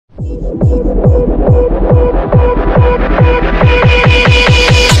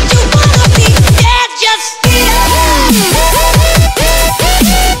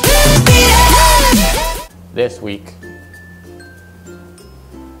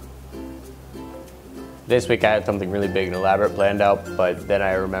This week I had something really big and elaborate planned out, but then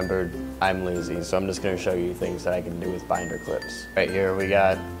I remembered I'm lazy, so I'm just going to show you things that I can do with binder clips. Right here we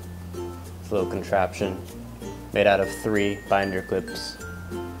got this little contraption made out of 3 binder clips.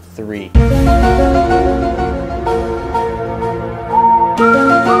 3.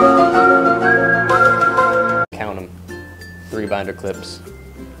 Count them. 3 binder clips.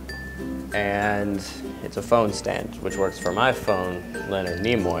 And it's a phone stand, which works for my phone, Leonard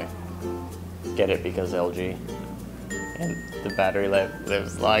Nimoy. Get it because LG. And the battery life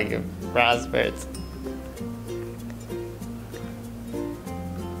lives like a prospers.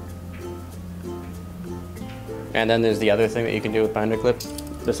 And then there's the other thing that you can do with binder clips,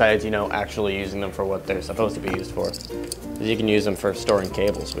 besides, actually using them for what they're supposed to be used for, is you can use them for storing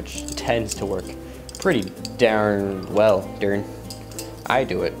cables, which tends to work pretty darn well. I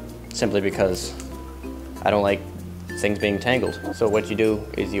do it simply because I don't like things being tangled. So what you do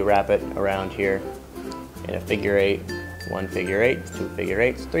is you wrap it around here in a figure 8, 1 figure 8, 2 figure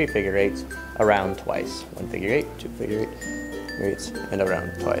 8s, 3 figure 8s, around twice. 1 figure 8, 2 figure 8s, and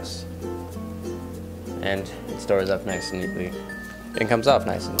around twice. And it stores up nice and neatly. And comes off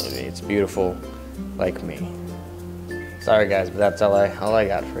nice and neatly. It's beautiful, like me. Sorry guys, but that's all I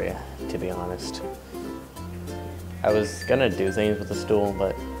got for you, to be honest. I was gonna do things with the stool,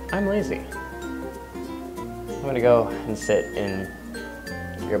 but I'm lazy. I'm gonna go and sit in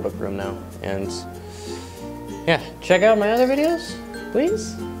your book room now, and yeah, check out my other videos,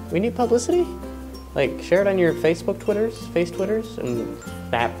 please. We need publicity. Like, share it on your Facebook Twitters, and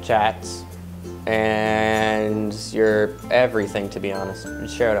Snapchats, and your everything, to be honest.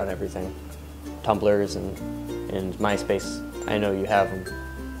 Share it on everything. Tumblrs and MySpace. I know you have them.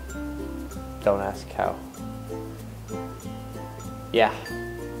 Don't ask how. Yeah.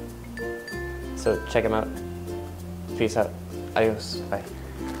 So check them out. Peace out. Adios. Bye.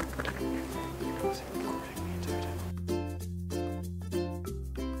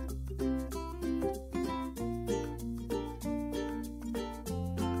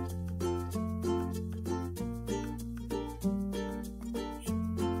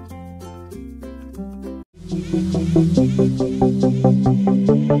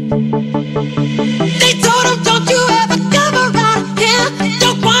 They told him, don't you ever come around here.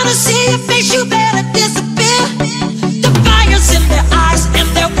 Don't wanna see your face, you better